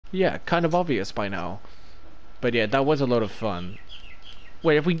Yeah, kind of obvious by now. But yeah, that was a lot of fun.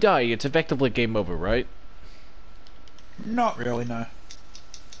 Wait, if we die, it's effectively game over, right? Not really, no.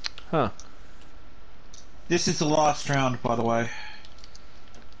 Huh. This is the last round, by the way.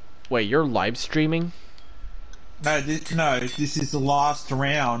 Wait, you're live streaming? No, this is the last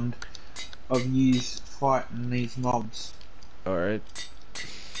round of yous fighting these mobs. Alright.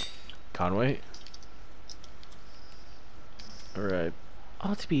 Conway? Alright. I'll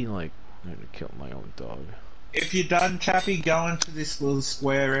have to be like, I'm gonna kill my own dog. If you're done, Chappie, go into this little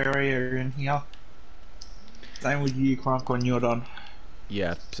square area in here. Same with you, Crunk, when you're done.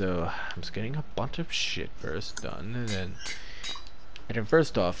 Yeah, so I'm just getting a bunch of shit first done, and then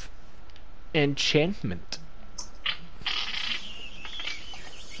first off, enchantment.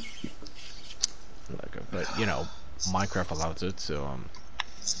 Like, but you know, Minecraft allows it, so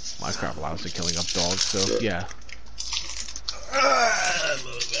Minecraft allows the killing of dogs, so yeah.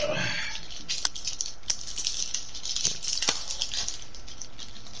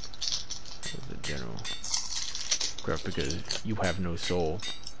 The general crap, because you have no soul.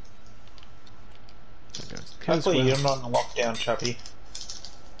 Hopefully you're not in lockdown, Chappie.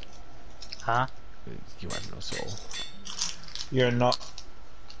 Huh? You have no soul. You're not.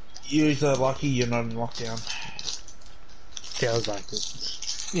 You're so lucky you're not in lockdown. Feels like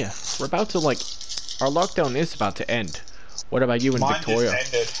it. Yeah, we're about to like, our lockdown is about to end. What about you and Mine Victoria?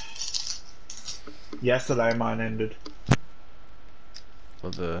 just ended. Yesterday mine ended.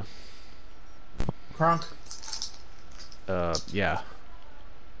 Well, the Crunk. yeah.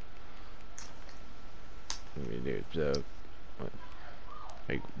 I mean, dude,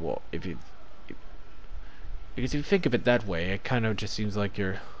 like, well, because if you think of it that way, it kind of just seems like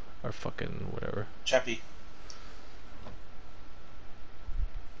you're, or fucking whatever. Chappie.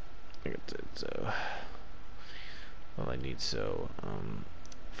 So, well, I need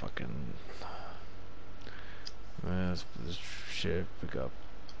fucking. This shit pick up.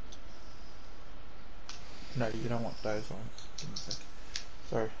 No, you don't want those ones. Give me a sec.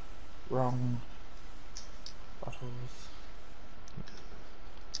 Sorry. Wrong. Bottles.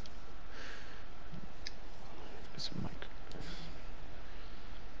 This mic.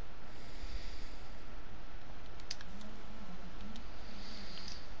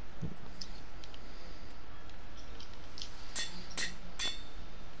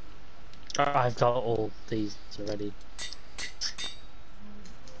 I've got all these already.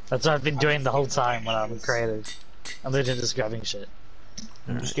 That's what I've been doing the whole time when I'm creative. I'm literally just grabbing shit.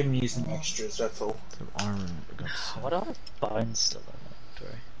 I'm just giving you some extras, that's all. Some armor. I got some. What do I have bones still in my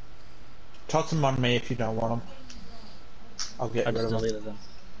inventory? Toss them on me if you don't want them. I'll get I rid just of them. deleted them.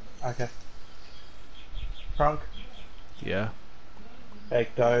 Okay. Crunk, Yeah.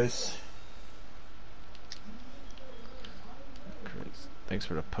 take those. Thanks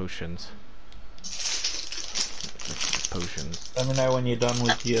for the potions. Potions. Let me know when you're done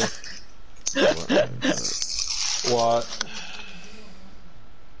with your... What?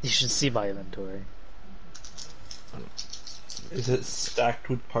 You should see my inventory. Is it stacked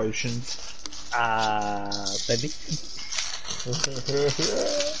with potions? Maybe.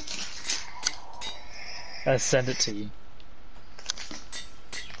 I send it to you.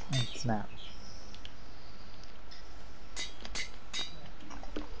 Oh, snap.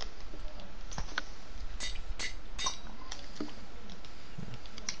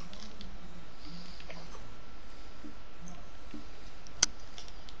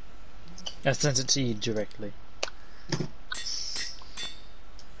 I sent it to you directly.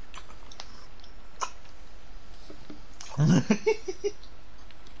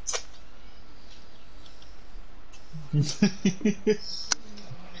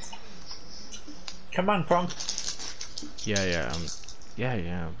 Come on, Crunk. Yeah.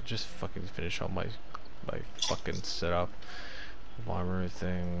 Yeah. Just fucking finish all my fucking setup of armor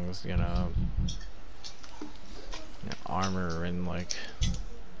things, you know. Yeah, armor and like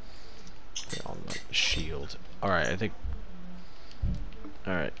on the shield. Alright, I think.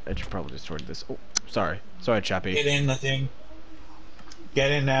 Alright, I should probably destroy this. Oh, sorry, Chappie. Get in the thing.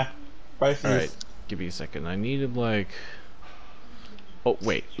 Get in there. Both of you. Alright, give me a second. I needed like. Oh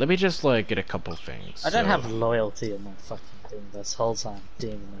wait, let me just like get a couple things. I don't have loyalty in my fucking thing this whole time.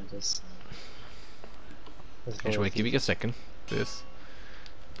 Didn't even notice. Actually, wait, give me a second. This.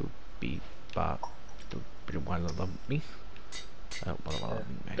 Boop, beep, bop. You wanna love me?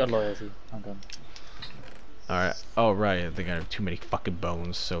 Got loyalty. I'm done. Alright. Oh, right. I think I have too many fucking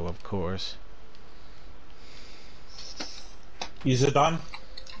bones, so of course. Is it done?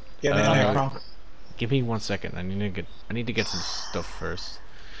 Get in there, Crunk. Give me 1 second. I need to get some stuff first.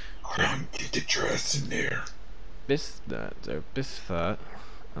 Crunk, get the dress in there. This that.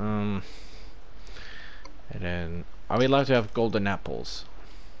 And then, are we allowed to have golden apples?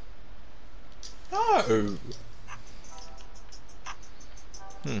 No.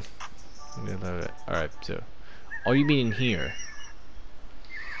 Alright, so. Oh, you mean in here?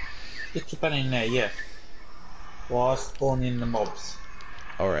 Get your bun in there, yeah. While I spawn in the mobs.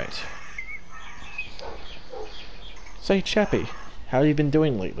 Alright. Say, Chappie, how have you been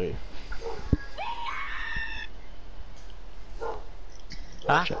doing lately?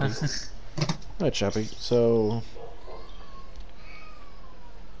 Ah. Chappie. Alright, Chappie, so...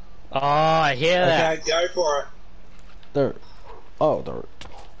 Oh, I hear that. Okay, go for it. There... Oh, there...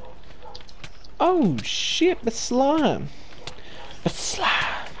 Oh, shit, the slime! The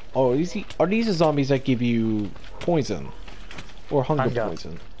slime! Oh, are these the zombies that give you poison? Or hunger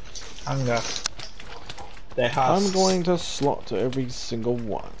poison? Hunger. They're husks. I'm going to slaughter every single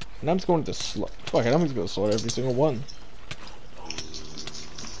one. And I'm just going to slaughter... Fuck it, I'm just going to slaughter every single one.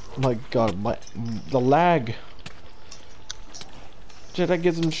 My god, the lag. Shit, that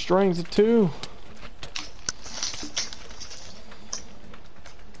gives them strength too.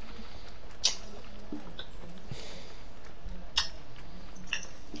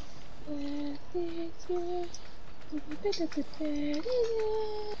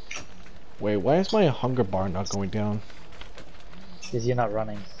 Wait, why is my hunger bar not going down? Because you're not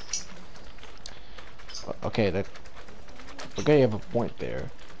running. Okay, okay, you have a point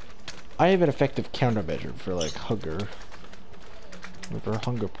there. I have an effective countermeasure for like hunger. For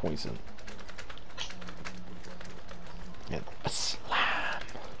hunger poison. And a slime.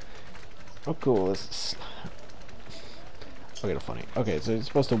 Oh cool, this is slime. Okay, funny. Okay, so you're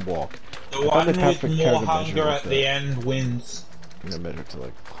supposed to walk. The one with more hunger at the end wins. I'm gonna measure to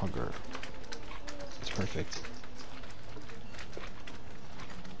like hunger. It's perfect.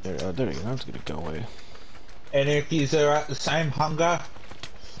 There we go, now it's gonna go away. And if you are at the same hunger,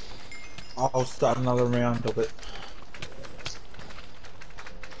 I'll start another round of it.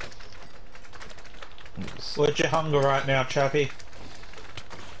 What's your hunger right now, Chappie?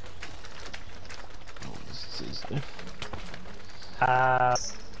 Oh, this is there.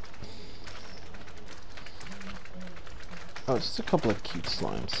 Oh, just a couple of cute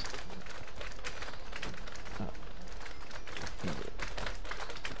slimes.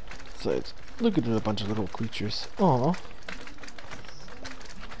 So look at a bunch of little creatures. Aww.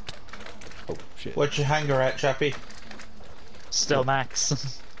 Oh shit. What's your hunger at, Chappie? Still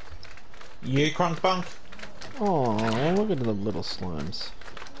max. You, Crunkbunk? Aww, look at the little slimes.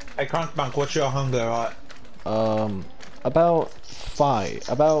 Hey, Crunkbunk, what's your hunger at? About five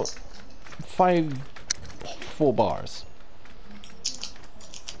full bars.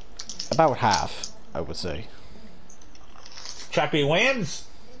 About half, I would say. Chappie wins.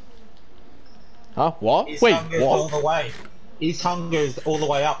 Huh? What? His Wait, hunger's what? all the way. His hunger is all the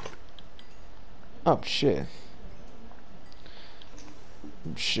way up. Oh shit.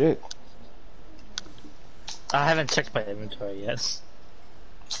 Shit. I haven't checked my inventory yet.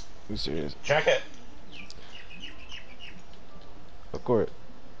 You serious? Check it. Of course.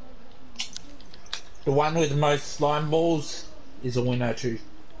 The one with the most slime balls is a winner too.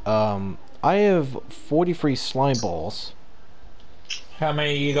 I have 43 slime balls. How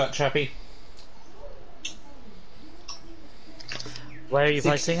many you got, Chappie? Where are you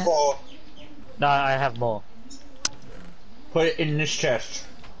placing it? 64. No, I have more. Put it in this chest.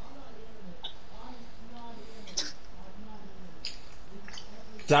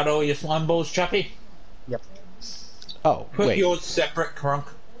 Is that all your slime balls, Chappie? Yep. Oh, Put wait. yours separate, Crunk.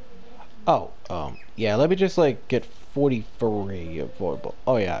 Oh, yeah, let me just, like, get 43 of voidable.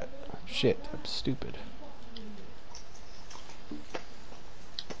 Oh, yeah. Shit, I'm stupid.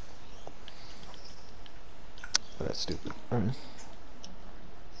 Oh, that's stupid. Alright.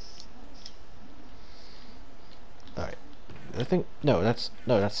 Alright. I think, no, that's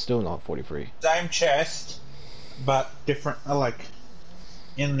still not 43. Same chest, but different, like,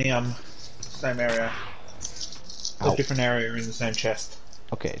 in the, same area. Ow. A different area in the same chest.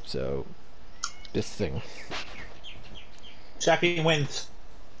 Okay, so, this thing. Chappie wins.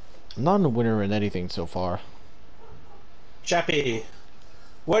 I'm not a winner in anything so far. Chappie,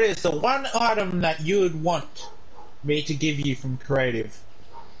 what is the one item that you would want me to give you from creative?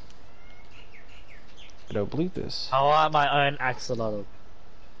 I don't believe this. I want my own axolotl.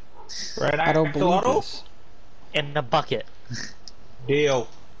 Red I don't believe axolotl? this. In the bucket. Deal.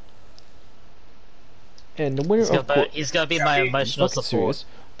 And the winner of He's gonna be my emotional fucking support. serious.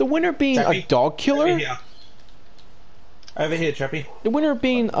 The winner being Chappie, a dog Over killer? here. Over here, Chappie. The winner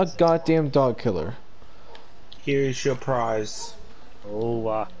being a goddamn dog killer. Here is your prize.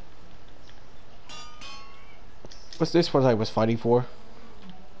 Oh, What's this what I was fighting for?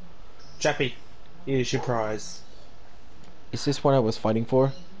 Chappie, here's your prize. Is this what I was fighting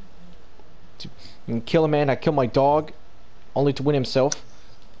for? To kill a man, I kill my dog, only to win himself.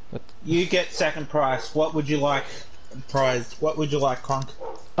 What? You get second prize. What would you like? Prize. What would you like, Conk?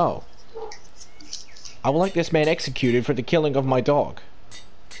 Oh. I would like this man executed for the killing of my dog.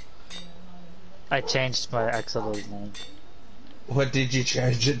 I changed my Axel's name. What did you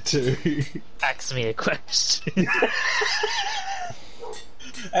change it to? Ask me a question.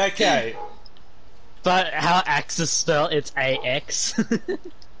 Okay. But how Axe is spelled, it's AX.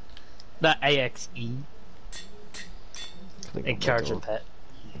 Not AXE. Encourage a pet.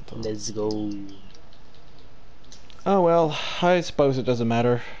 Let's go. Oh well, I suppose it doesn't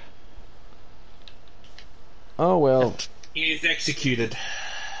matter. Oh well. He is executed.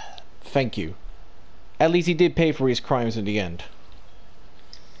 Thank you. At least he did pay for his crimes in the end.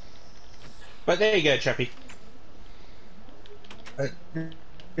 But there you go, Chappie.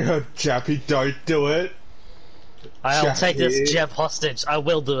 Oh, Chappie, don't do it. I'll take this Jeb hostage. I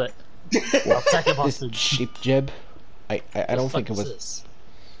will do it. I'll take him This hostage. sheep Jeb? I don't think it was This?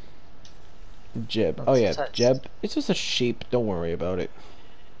 Jeb. That's Oh yeah, text. Jeb. It's just a sheep. Don't worry about it.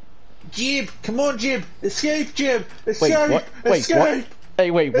 Jib, come on, Jib. Escape, Jib. Wait, Escape. what? Wait, Escape. what?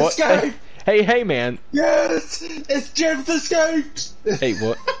 Hey, wait, what? Escape. Hey, man. Yes, it's Jib's escaped. Hey,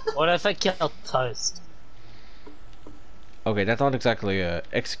 what? What if I kill Toast? Okay, that's not exactly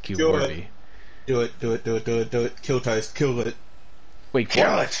execute Do it. worthy. Do it, do it, do it, do it, do it. Kill Toast, kill it. Wait,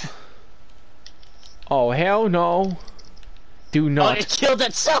 Kill what? it. Oh hell no! Do Oh, not. it killed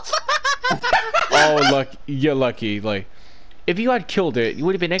itself! Oh, look, you're lucky. Like, if you had killed it, you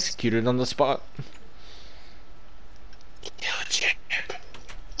would have been executed on the spot. Kill Jib.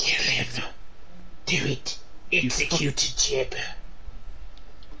 Kill him. Do it. Execute Jib.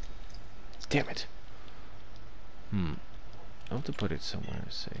 Damn it. I want to put it somewhere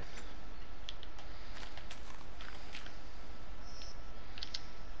safe.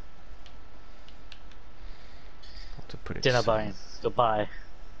 I want to put it. Dinner bone. Goodbye.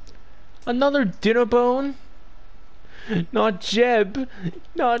 Another dinner bone? Not Jeb.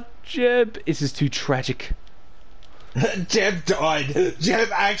 Not Jeb. This is too tragic. Jeb died. Jeb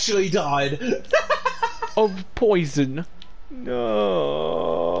actually died. Of poison.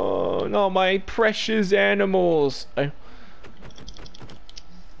 No, no, my precious animals.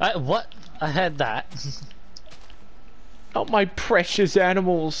 What? I heard that. Not my precious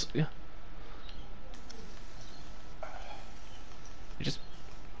animals.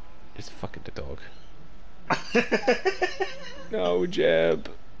 Just fucking the dog. No, Jeb.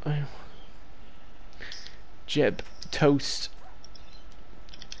 Jeb, toast.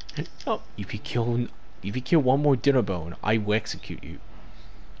 Oh, if you kill one more dinner bone, I will execute you.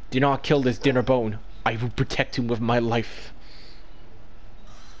 Do not kill this dinner bone. I will protect him with my life.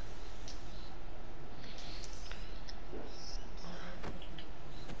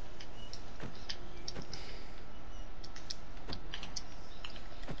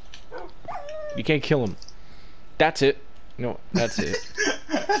 You can't kill him. That's it. No, that's it.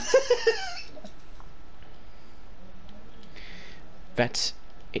 That's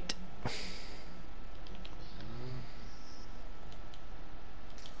it.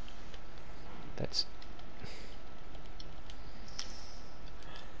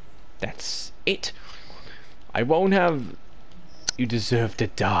 That's it. I won't have. You deserve to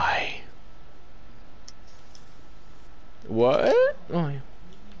die. What? Oh, yeah.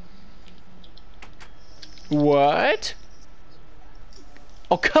 What?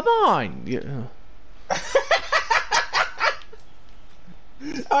 Oh, come on! Yeah.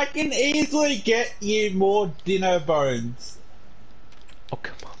 I can easily get you more dinner bones. Oh,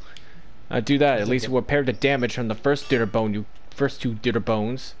 come on. Do that. At least we'll repair the damage from the first dinner bone, you first two dinner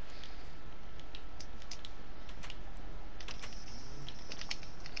bones.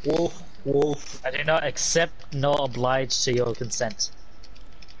 Wolf, wolf. I do not accept nor oblige to your consent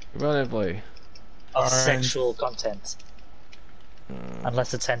Relatively. of Orange. sexual content.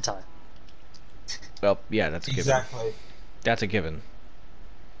 Unless it's hentai. Well, yeah, that's a given. Exactly. That's a given.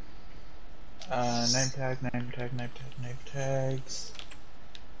 Name tag, name tag, name tag, name tags.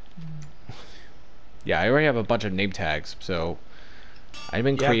 Yeah, I already have a bunch of name tags, so I've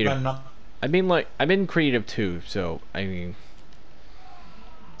been Yeah, creative. but not. I've been creative too, so I mean,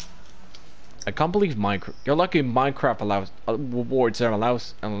 I can't believe Minecraft. You're lucky Minecraft allows rewards that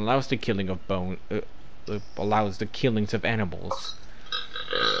allows the killing of allows the killings of animals.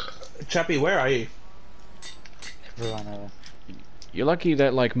 Chappie, where are you? Everyone over. You're lucky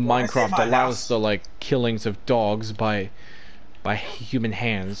that like I see Minecraft my allows house. the like killings of dogs by human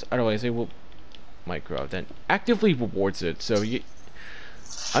hands. Otherwise, it will Minecraft then actively rewards it. So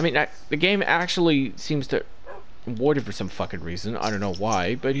I mean, the game actually seems to reward it for some fucking reason. I don't know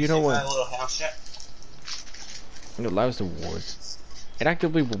why, but you know In what? my little house yet? It allows the rewards. It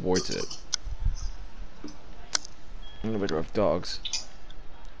actively rewards it. A little bit of dogs.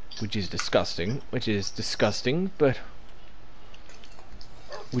 Which is disgusting. Which is disgusting, but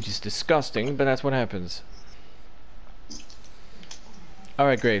that's what happens.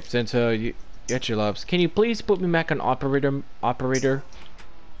 Alright, great. Since you get your loves, can you please put me back on operator?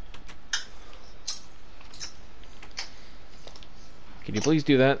 Can you please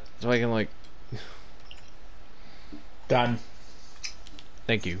do that so I can like Done.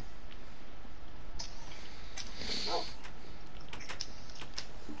 thank you.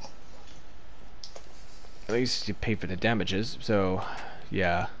 At least you pay for the damages, so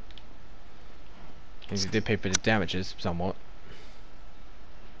yeah. At least you did pay for the damages somewhat.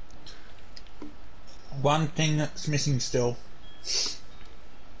 One thing that's missing still.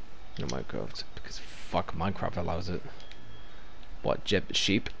 No Minecraft, because fuck Minecraft allows it. What, Jeb the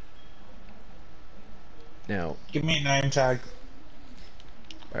sheep? Now, Give me a name tag.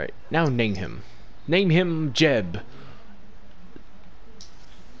 alright, now name him. Name him Jeb.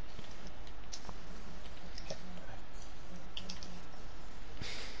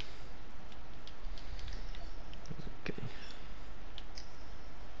 Okay.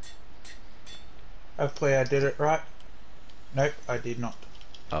 Hopefully I did it right. Nope, I did not.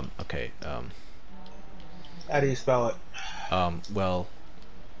 Okay, How do you spell it? well,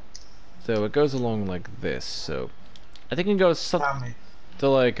 so it goes along like this, so I think it goes Tell something me. to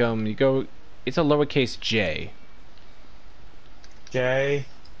like, you go, it's a lowercase j, J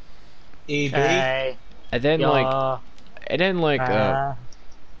E B. Hey, and then yeah, and then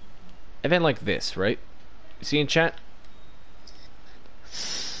like this, right? See in chat?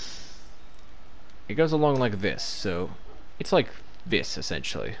 It goes along like this, so it's like this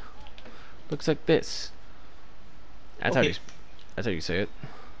essentially. Looks like this. That's Okay. that's how you say it.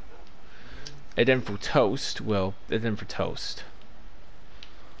 And then for toast, well, and then for toast.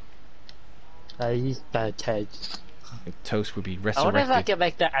 he's bad taste. Like, toast would be I wonder if I resurrected. can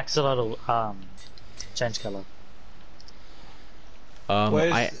make the axolotl change color.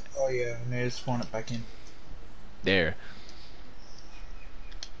 Where's oh yeah, I need to spawn it back in. There.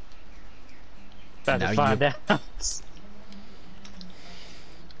 About Now to find out.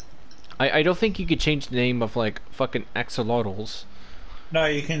 I don't think you could change the name of like fucking axolotls. No,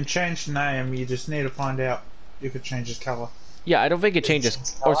 you can change the name, you just need to find out if it changes colour. Yeah, I don't think it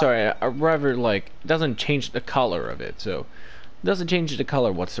changes. Or sorry, rather like it doesn't change the color of it. So it doesn't change the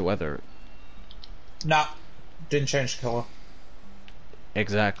color whatsoever. Nah, didn't change the colour.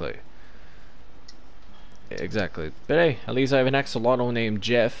 Exactly. Exactly. But hey, at least I have an axolotl named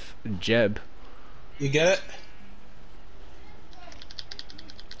Jeb. You get it?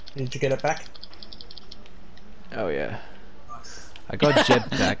 Did you get it back? Oh yeah. I got Jeb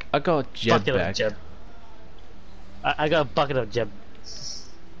back. I got Jeb Bucket of back. Jeb. I got a bucket of Jeb.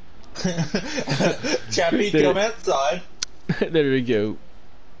 Chappie, come outside. There we go.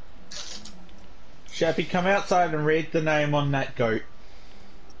 Chappie, come outside and read the name on that goat.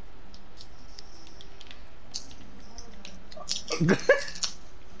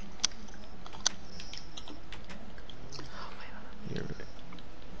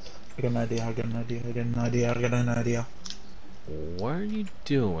 I got an idea, I got an idea, I got an idea, I got an idea. What are you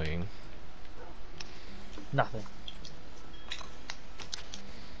doing? Nothing.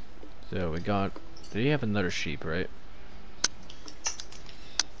 So we got. Did he have another sheep, right?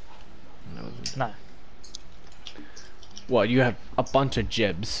 No. No. What? You have a bunch of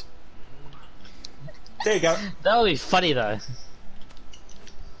Jebs. There you go. That would be funny though.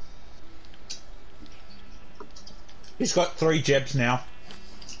 He's got 3 Jebs now.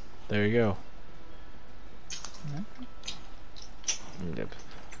 There you go. Yep.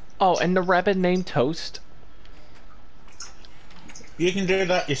 Oh, and the rabbit named Toast. You can do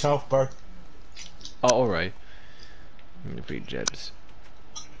that yourself, bro. Oh, alright. I'm gonna feed Jebs.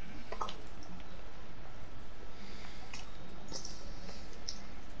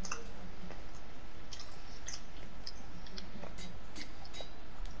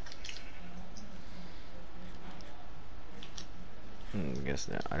 I guess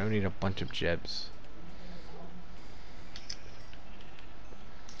not. I don't need a bunch of Jebs.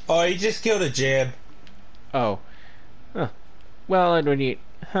 Oh, he just killed a Jeb. Oh. Huh. Well, I don't need.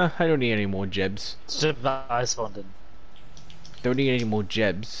 I don't need any more Jebs. Super ice wanted. Don't need any more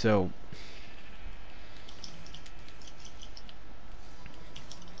Jebs, so.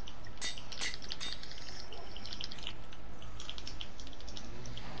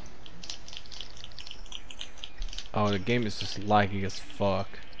 Oh, the game is just laggy as fuck.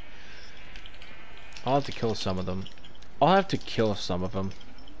 I'll have to kill some of them. I'll have to kill some of them.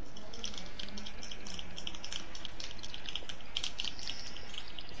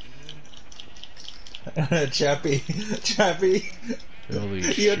 Chappy, Chappy, Holy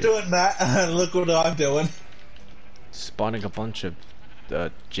you're shit. doing that, and look what I'm doing. Spawning a bunch of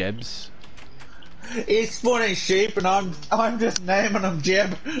Jebs. He's spawning sheep, and I'm just naming them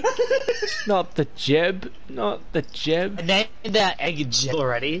Jeb. Not the Jeb. Not the Jeb. I named that egg Jeb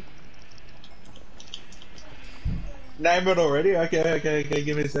already. Name it already? Okay,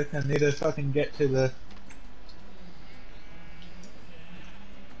 give me a second. I need to fucking get to the...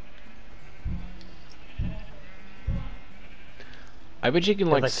 I bet you can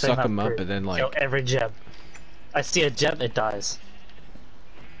like Clean suck them up crew. and then like. Kill every Jeb. I see a Jeb, it dies.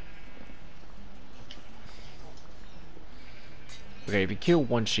 Okay, if you kill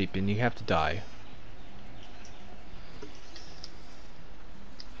one sheep, then you have to die.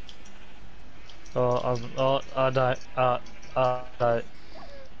 Oh, no. No.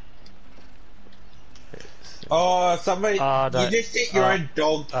 Oh, somebody... No. you just hit your own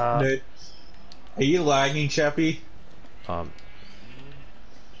dog, dude. Are you lagging, Chappy?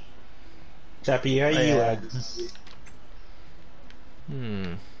 Chappy, how are you lagging?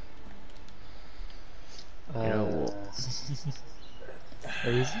 You know,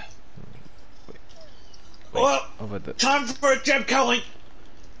 Easy? Well, over the time for a Jeb culling!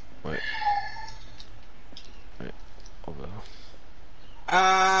 wait, over.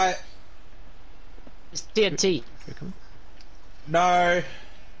 It's TNT. Here come. No.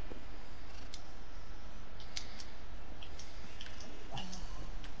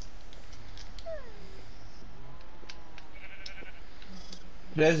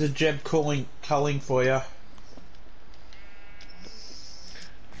 There's a Jeb culling for you.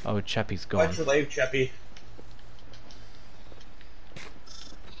 Oh, Chappie's gone. Why'd you leave, Chappy?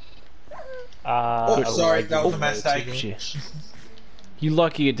 Oh, sorry, that was a mistake. Shit. You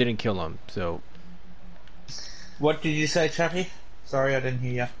lucky it didn't kill him. So. What did you say, Chappy? Sorry, I didn't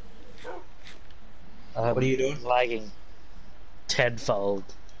hear you. What are you doing? Lagging. Tenfold.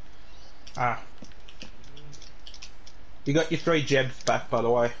 Ah. You got your 3 Jebs back, by the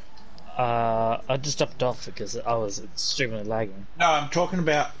way. I just dropped off because I was extremely lagging. No, I'm talking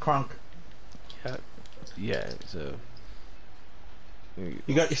about Crunk. Yeah, so.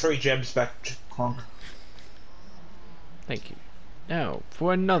 You got your 3 Jebs back, Crunk. Thank you. Now,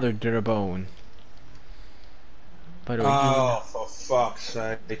 for another dinner bone. By the way, Oh, for fuck's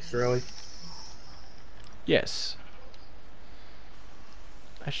sake, really? yes.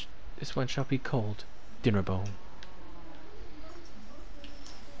 This one shall be called dinner bone.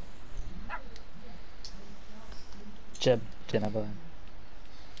 Jeb, Dinnerbone.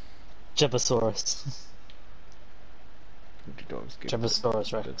 Jebasaurus. Dogs give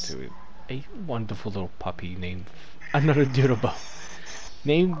Jebasaurus Rex. to it. A wonderful little puppy named another dinner bone.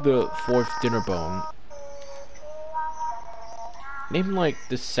 Name the 4th dinner bone. Name like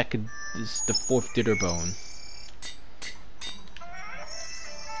the 4th dinner bone.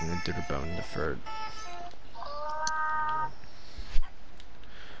 And the dinner bone, the 3rd.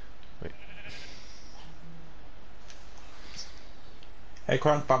 Wait. Hey,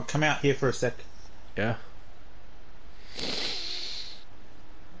 Crunk Bump, come out here for a sec. Yeah.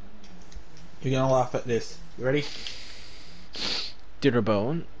 You're gonna laugh at this. You ready? Dinner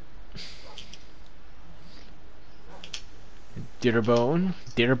bone. Dinner bone.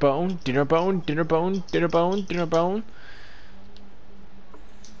 Dinner bone. Dinner bone. Dinner bone. Dinner bone. Dinner bone.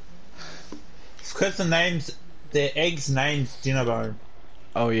 It's because the egg's name's Dinnerbone.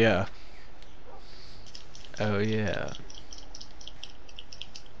 Oh yeah. Oh yeah.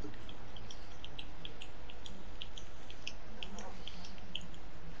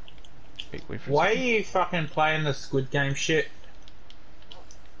 Wait for Why are you fucking playing the Squid Game shit?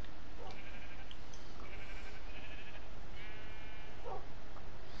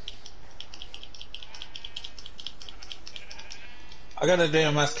 I gotta do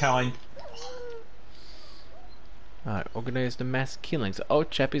a mass culling. Alright, organize the mass killings. Oh,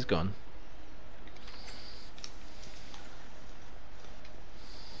 Chappie's gone.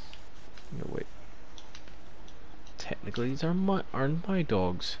 No, wait. Technically, these aren't my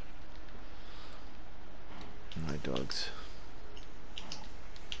dogs. My dogs.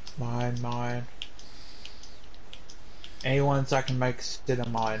 Mine. Anyone's I can make sit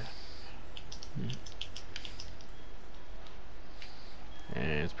of mine.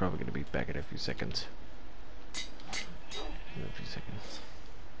 And it's probably going to be back in a few seconds. In a few seconds.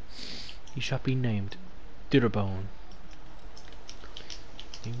 He shall be named Dinnerbone.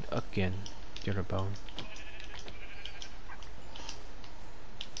 Named again, Dinnerbone.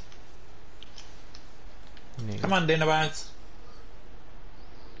 Come on, dinner bones.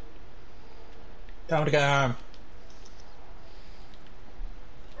 Time to go home.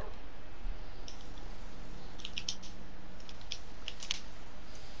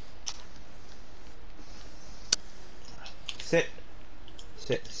 Sit.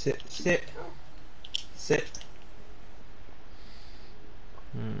 Sit, sit, sit. Sit.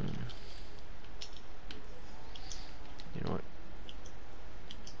 You know what?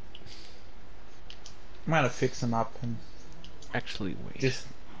 I'm gonna fix him up and Actually, wait. just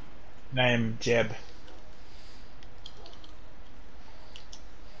name Jeb.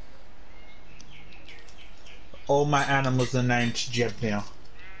 All my animals are named Jeb now.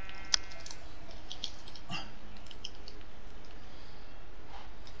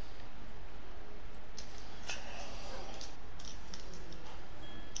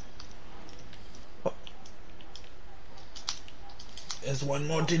 Oh. There's one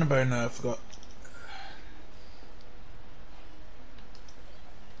more dinner bone I forgot.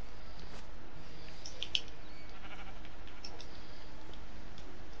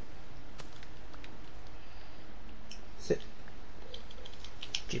 Sit.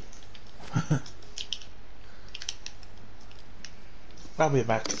 Jeb. I'll be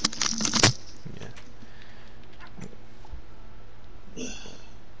back. Yeah.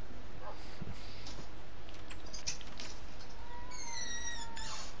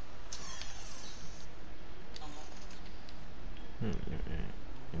 Anyway,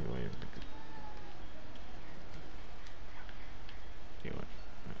 anyway.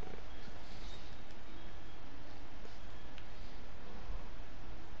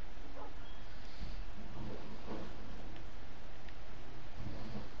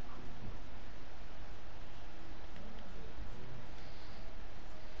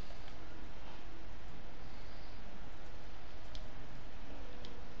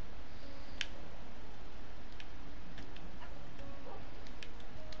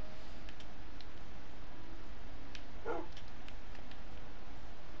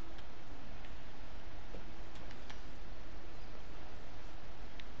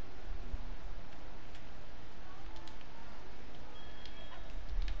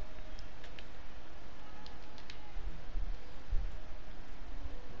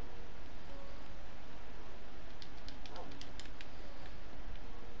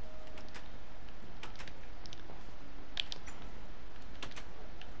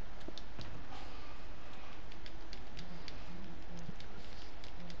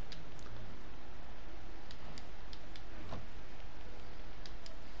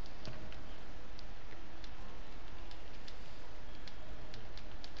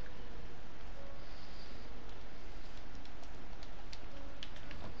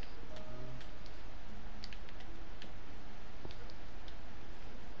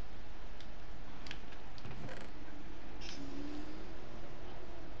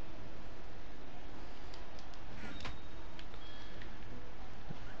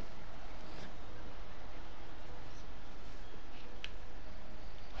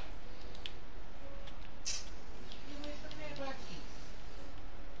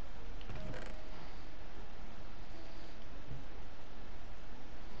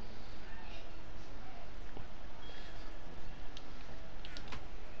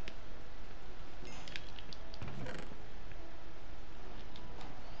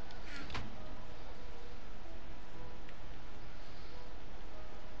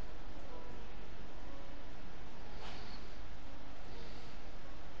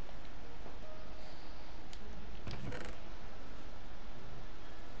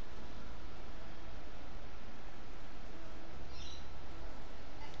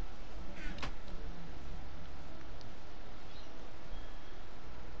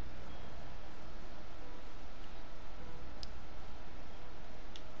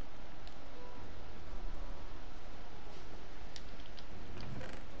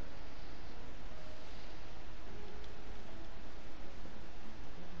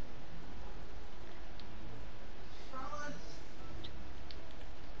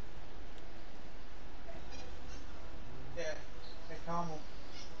 Yeah, hey Carmel.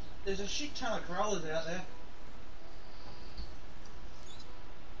 There's a shit ton of crawlers out there.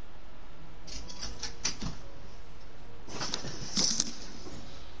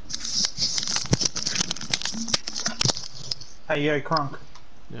 Hey yo, Kronk.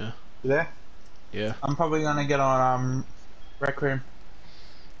 Yeah. You there? Yeah. I'm probably gonna get on Rec Room.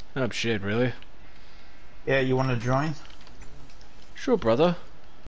 Oh shit, really? Yeah, you wanna join? Sure, brother.